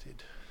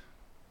resurrected.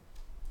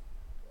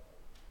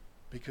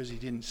 Because he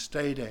didn't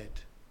stay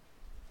dead.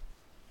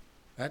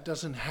 That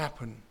doesn't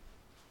happen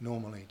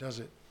normally, does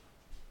it?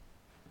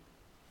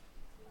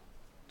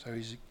 So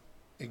he's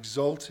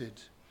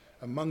exalted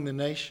among the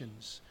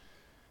nations.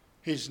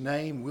 His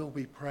name will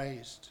be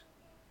praised.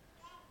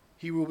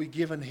 He will be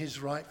given his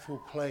rightful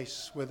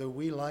place, whether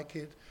we like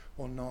it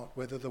or not,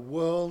 whether the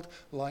world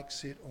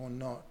likes it or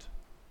not.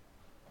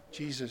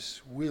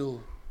 Jesus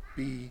will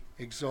be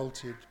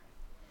exalted.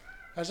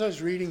 As I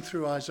was reading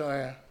through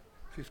Isaiah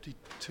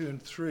 52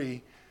 and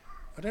 3,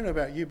 I don't know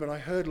about you, but I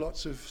heard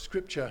lots of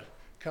scripture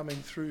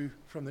coming through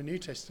from the New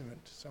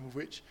Testament, some of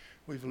which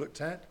we've looked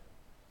at.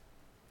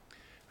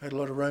 I heard a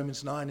lot of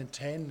Romans 9 and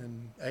 10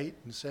 and 8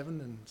 and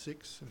 7 and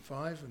 6 and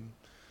 5 and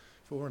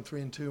 4 and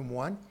 3 and 2 and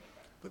 1.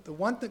 But the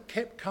one that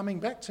kept coming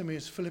back to me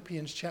is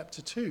Philippians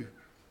chapter 2.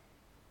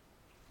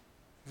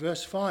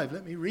 Verse 5,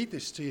 let me read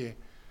this to you.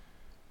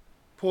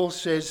 Paul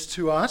says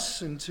to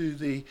us and to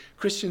the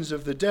Christians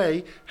of the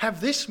day,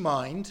 "Have this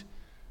mind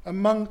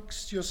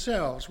amongst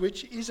yourselves,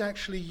 which is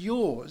actually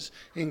yours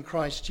in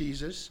Christ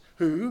Jesus,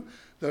 who,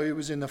 though he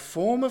was in the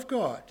form of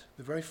God,"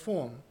 the very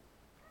form,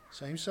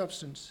 same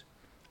substance,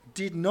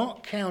 "did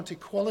not count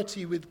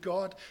equality with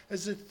God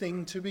as a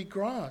thing to be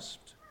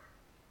grasped.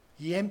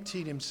 He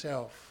emptied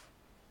himself,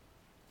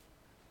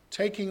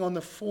 taking on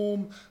the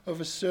form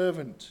of a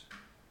servant.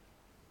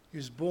 He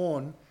was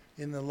born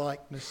in the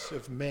likeness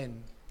of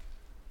men."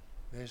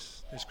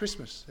 There's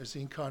Christmas, there's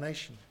the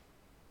incarnation.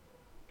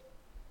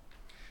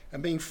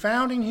 "And being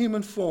found in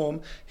human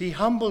form, he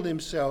humbled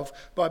himself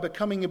by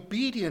becoming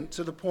obedient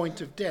to the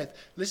point of death."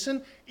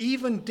 Listen,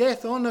 even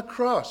death on a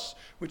cross,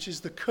 which is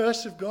the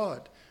curse of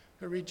God.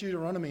 Go read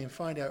Deuteronomy and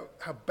find out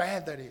how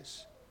bad that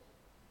is.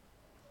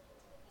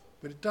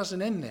 But it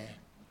doesn't end there.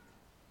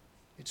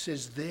 It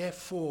says,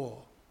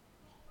 "Therefore,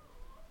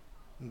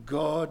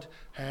 God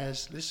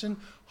has,"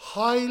 listen,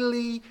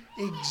 "highly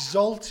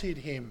exalted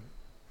him."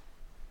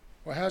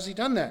 Well, how's he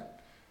done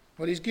that?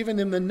 Well, he's given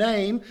him the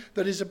name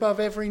that is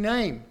above every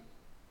name,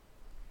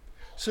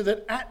 so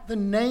that at the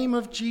name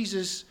of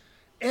Jesus,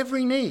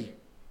 every knee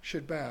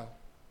should bow.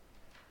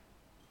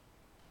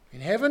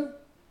 In heaven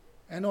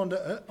and on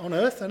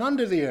earth and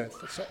under the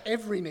earth. So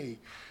every knee.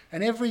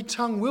 And every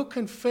tongue will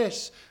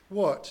confess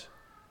what?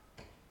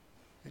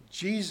 That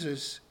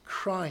Jesus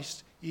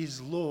Christ is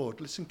Lord.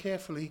 Listen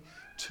carefully.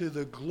 To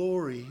the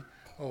glory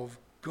of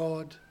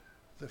God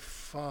the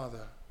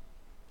Father.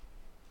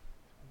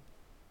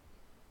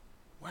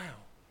 Wow.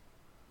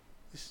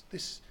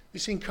 This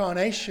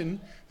incarnation,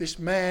 this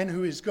man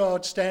who is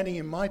God standing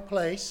in my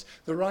place,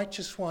 the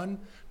righteous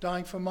one,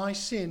 dying for my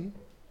sin,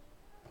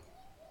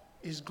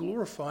 is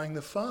glorifying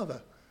the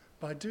Father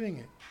by doing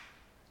it.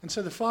 And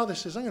so the Father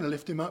says, "I'm going to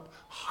lift him up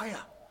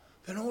higher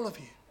than all of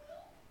you.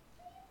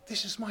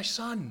 This is my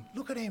son.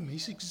 Look at him.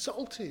 He's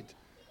exalted."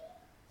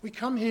 We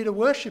come here to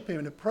worship him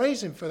and to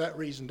praise him for that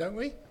reason, don't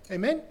we?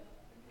 Amen?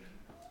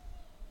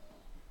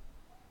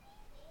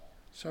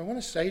 So I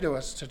want to say to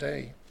us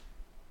today,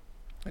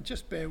 and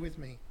just bear with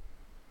me,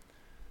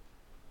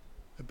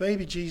 the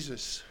baby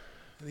Jesus,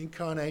 the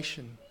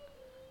incarnation,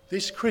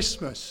 this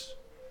Christmas,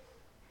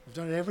 we've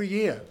done it every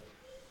year,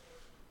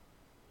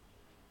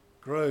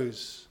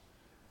 grows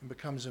and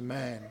becomes a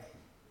man.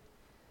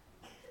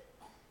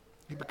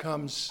 He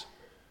becomes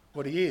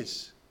what he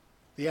is,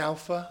 the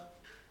Alpha,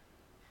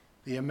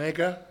 the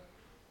Omega,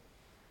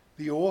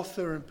 the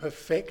author and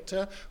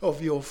perfecter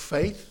of your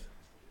faith,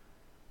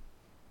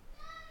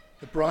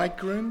 the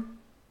bridegroom,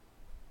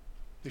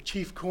 the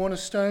chief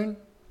cornerstone,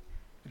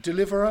 the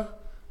deliverer,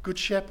 good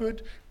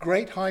shepherd,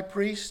 great high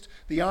priest,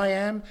 the I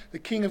am, the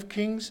King of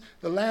kings,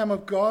 the Lamb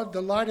of God,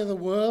 the light of the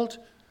world,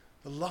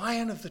 the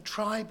Lion of the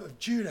tribe of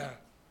Judah,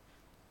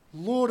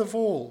 Lord of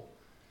all.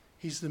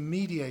 He's the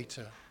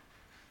mediator.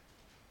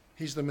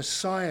 He's the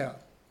Messiah.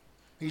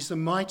 He's the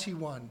mighty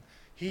one.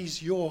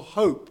 He's your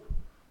hope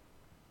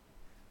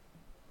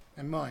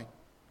and mine.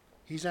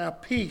 He's our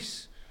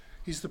peace.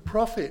 He's the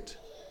prophet.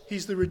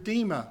 He's the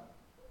Redeemer.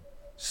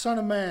 Son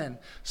of Man,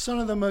 Son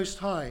of the Most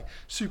High,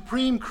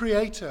 Supreme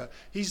Creator.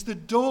 He's the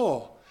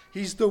door.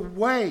 He's the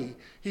way.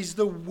 He's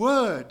the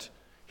Word.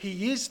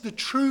 He is the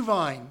true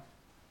vine.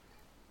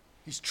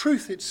 He's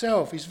truth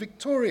itself. He's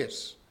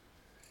victorious.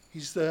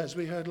 He's the, as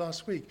we heard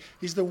last week,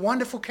 he's the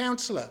wonderful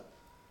counselor.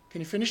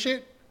 Can you finish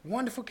it?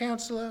 Wonderful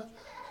counselor,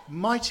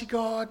 mighty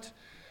God,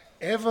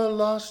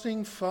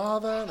 everlasting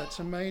Father. That's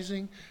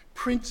amazing.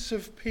 Prince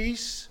of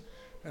Peace.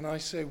 And I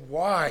say,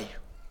 why?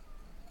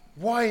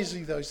 Why is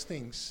he those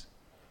things?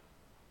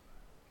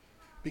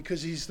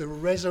 Because he's the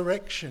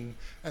resurrection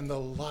and the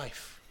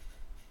life.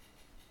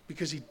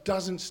 Because he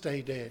doesn't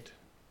stay dead.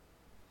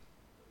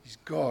 He's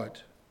God.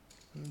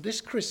 And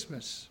this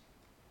Christmas,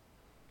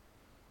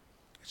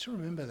 let's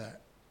remember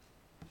that.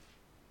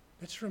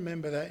 Let's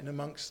remember that in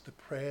amongst the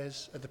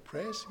prayers. Are the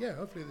prayers? Yeah,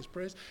 hopefully there's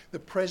prayers. The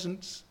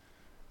presents,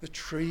 the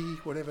tree,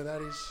 whatever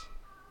that is.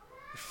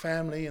 The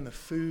family and the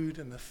food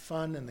and the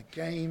fun and the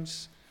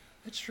games.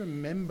 Let's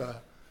remember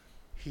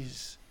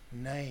his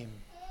name.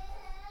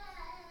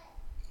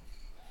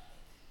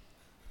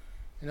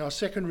 In our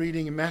second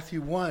reading in Matthew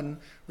 1,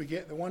 we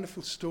get the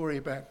wonderful story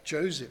about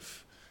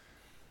Joseph.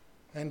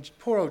 And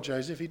poor old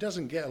Joseph, he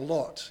doesn't get a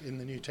lot in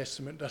the New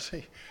Testament, does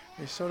he?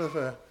 He's sort of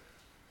a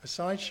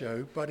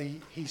sideshow, but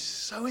he's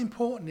so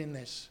important in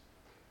this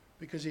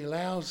because he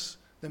allows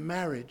the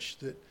marriage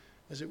that,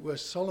 as it were,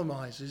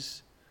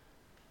 solemnizes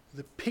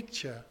the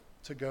picture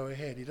to go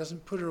ahead. He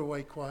doesn't put her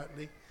away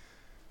quietly,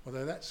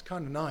 although that's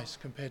kind of nice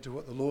compared to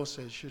what the law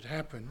says should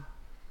happen.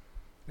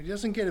 But he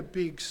doesn't get a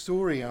big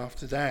story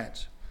after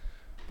that.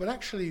 But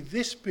actually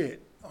this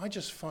bit I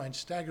just find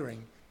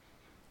staggering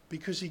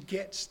because he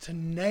gets to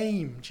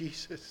name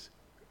Jesus.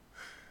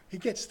 He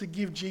gets to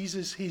give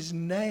Jesus his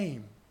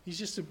name. He's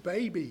just a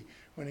baby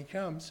when he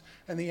comes.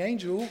 And the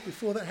angel,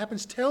 before that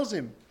happens, tells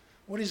him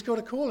what he's got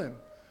to call him.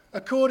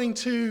 According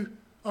to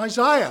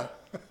Isaiah,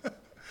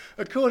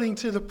 according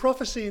to the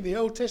prophecy in the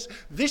Old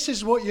Testament, this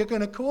is what you're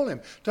going to call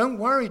him. Don't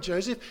worry,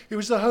 Joseph. It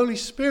was the Holy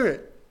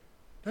Spirit.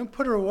 Don't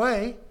put her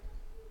away.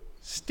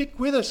 Stick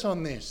with us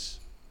on this.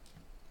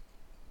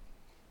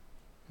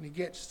 And he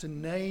gets to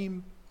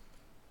name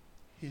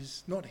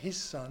his, not his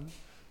son,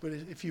 but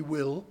if you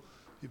will,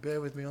 you bear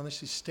with me on this,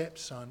 his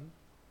stepson,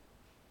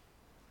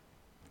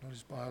 not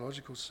his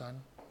biological son.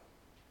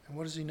 And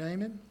what does he name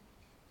him?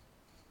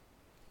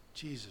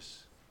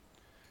 Jesus.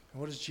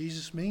 And what does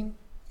Jesus mean?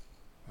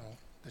 Well,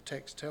 the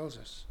text tells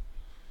us.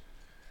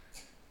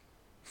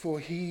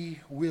 For he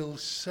will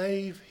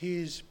save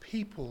his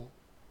people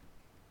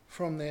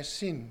from their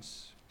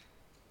sins.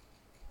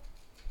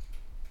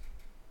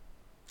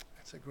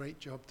 That's a great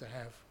job to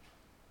have,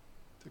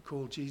 to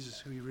call Jesus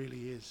who he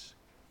really is.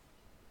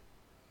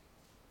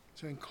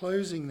 So in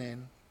closing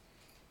then,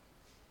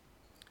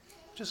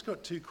 I've just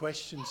got two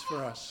questions for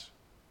us.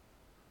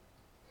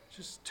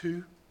 Just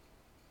two.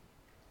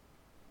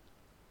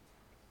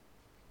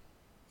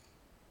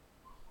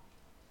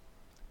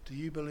 Do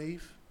you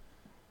believe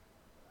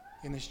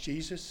in this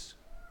Jesus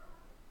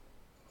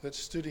that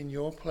stood in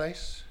your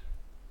place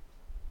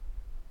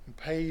and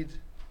paid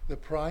the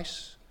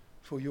price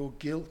for your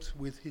guilt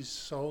with his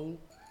soul,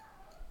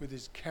 with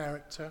his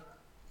character,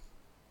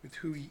 with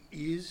who he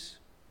is?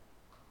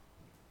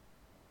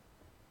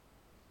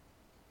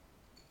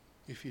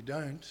 If you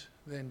don't,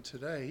 then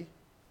today,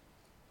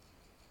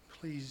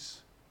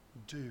 please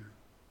do.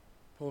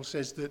 Paul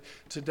says that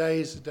today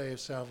is the day of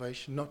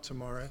salvation, not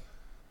tomorrow,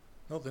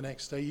 not the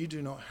next day. You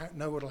do not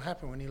know what will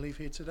happen when you leave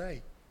here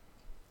today.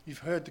 You've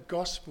heard the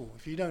gospel.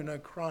 If you don't know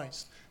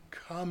Christ,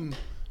 come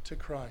to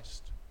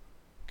Christ.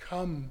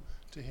 Come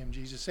to him.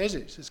 Jesus says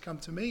it. He says, come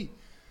to me.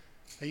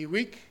 Are you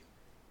weak?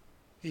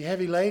 Are you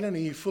heavy laden? Are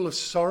you full of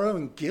sorrow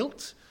and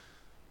guilt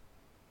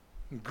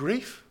and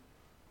grief?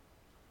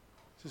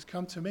 He says,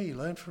 come to me.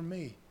 Learn from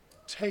me.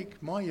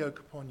 Take my yoke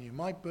upon you.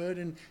 My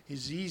burden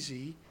is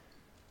easy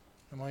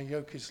and my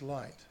yoke is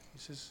light. He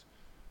says,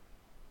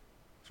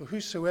 for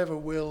whosoever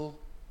will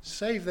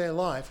save their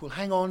life, will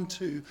hang on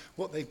to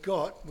what they've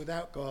got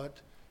without God,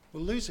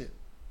 will lose it.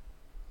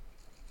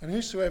 And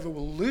whosoever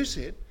will lose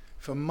it,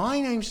 for my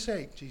name's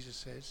sake, Jesus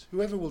says,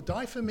 whoever will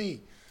die for me,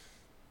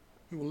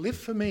 who will live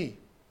for me,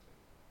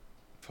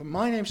 for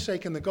my name's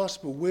sake in the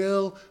gospel,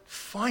 will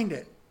find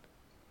it.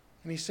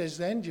 And he says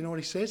then, do you know what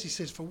he says? He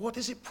says, for what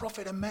does it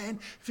profit a man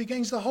if he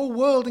gains the whole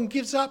world and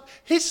gives up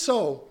his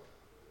soul?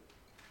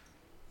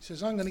 He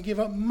says, I'm going to give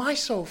up my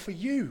soul for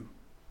you.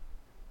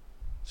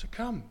 So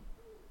come.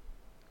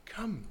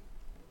 Come.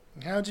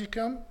 And how do you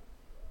come?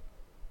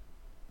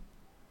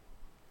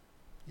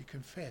 You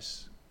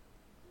confess.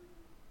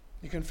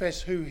 You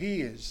confess who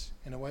he is.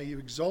 In a way, you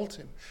exalt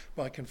him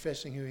by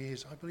confessing who he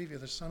is. I believe you're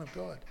the Son of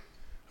God.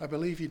 I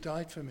believe you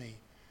died for me.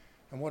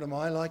 And what am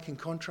I like in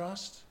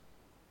contrast?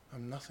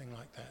 I'm nothing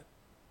like that.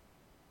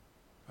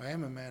 I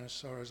am a man of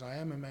sorrows. I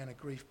am a man of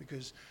grief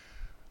because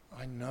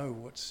I know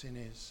what sin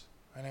is.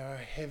 I know how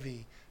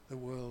heavy the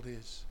world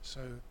is.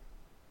 So,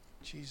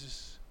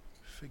 Jesus,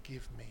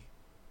 forgive me.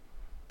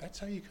 That's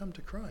how you come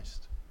to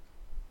Christ.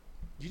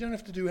 You don't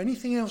have to do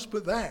anything else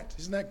but that.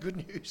 Isn't that good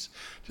news?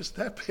 Just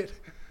that bit.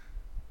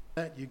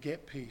 That you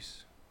get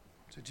peace.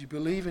 So do you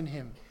believe in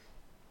him?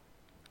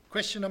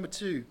 Question number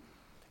 2.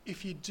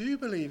 If you do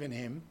believe in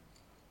him,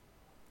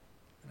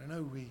 and I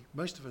know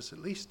most of us at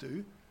least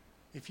do,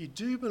 if you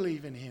do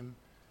believe in him,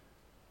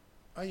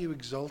 are you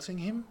exalting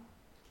him?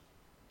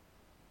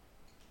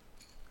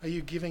 Are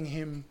you giving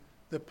him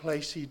the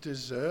place he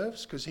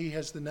deserves? Because he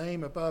has the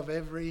name above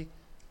every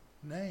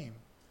name.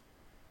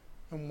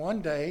 And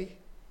one day,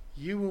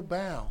 you will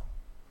bow.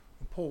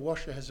 And Paul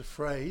Washer has a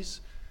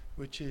phrase,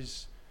 which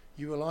is,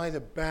 you will either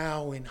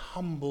bow in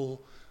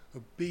humble,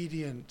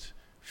 obedient,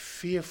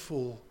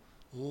 fearful,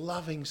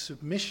 loving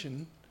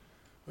submission,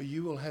 or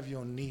you will have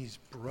your knees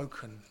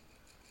broken.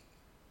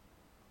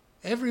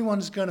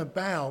 Everyone's going to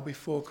bow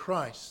before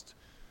Christ.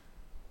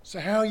 So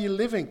how are you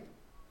living?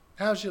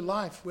 How's your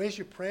life? Where's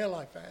your prayer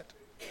life at?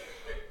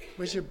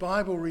 Where's your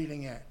Bible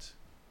reading at?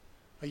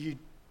 Are you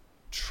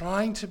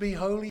trying to be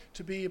holy,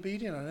 to be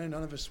obedient? I know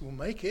none of us will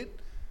make it.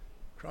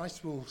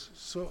 Christ will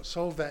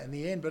solve that in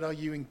the end. But are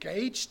you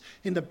engaged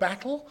in the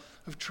battle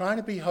of trying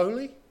to be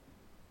holy?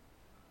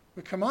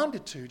 We're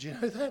commanded to. Do you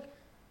know that?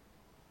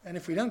 And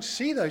if we don't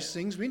see those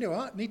things, we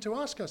need to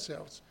ask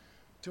ourselves,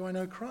 do I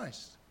know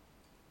Christ?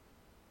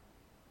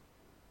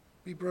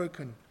 Be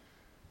broken.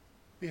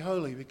 Be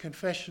holy. Be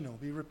confessional.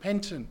 Be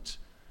repentant.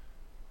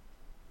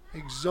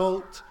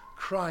 Exalt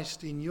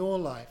Christ in your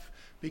life,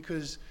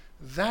 because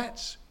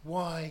that's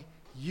why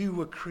you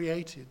were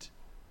created.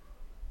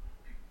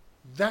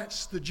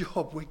 That's the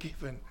job we're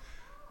given.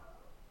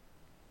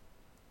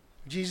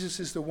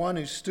 Jesus is the one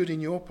who stood in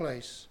your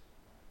place.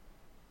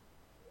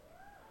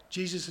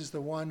 Jesus is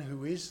the one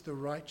who is the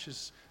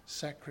righteous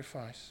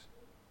sacrifice.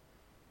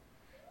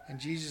 And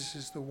Jesus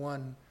is the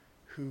one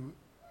who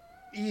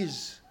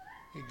is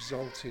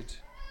exalted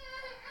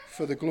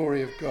for the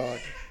glory of God.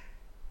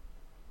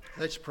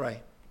 Let's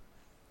pray.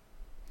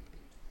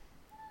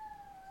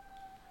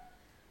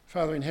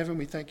 Father in heaven,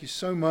 we thank you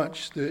so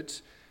much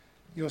that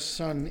your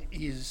Son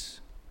is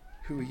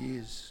who he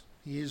is.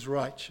 He is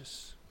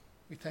righteous.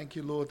 We thank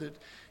you, Lord, that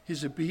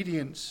his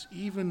obedience,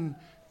 even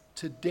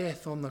to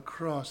death on the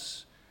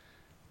cross,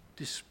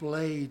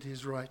 displayed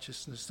his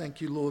righteousness.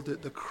 Thank you, Lord,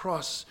 that the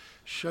cross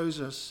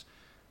shows us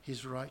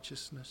his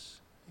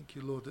righteousness. Thank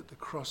you, Lord, that the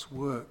cross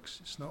works.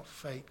 It's not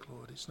fake,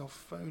 Lord. It's not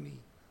phony.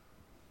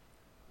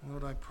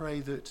 Lord, I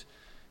pray that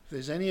if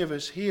there's any of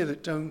us here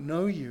that don't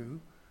know you,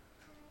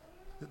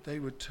 that they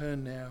would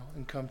turn now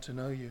and come to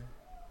know you.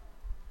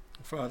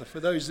 Father, for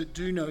those that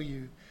do know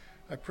you,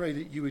 I pray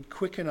that you would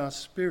quicken our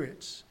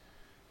spirits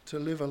to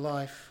live a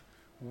life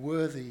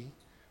worthy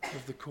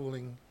of the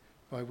calling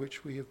by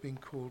which we have been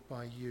called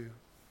by you.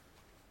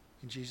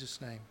 In Jesus'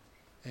 name,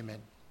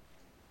 amen.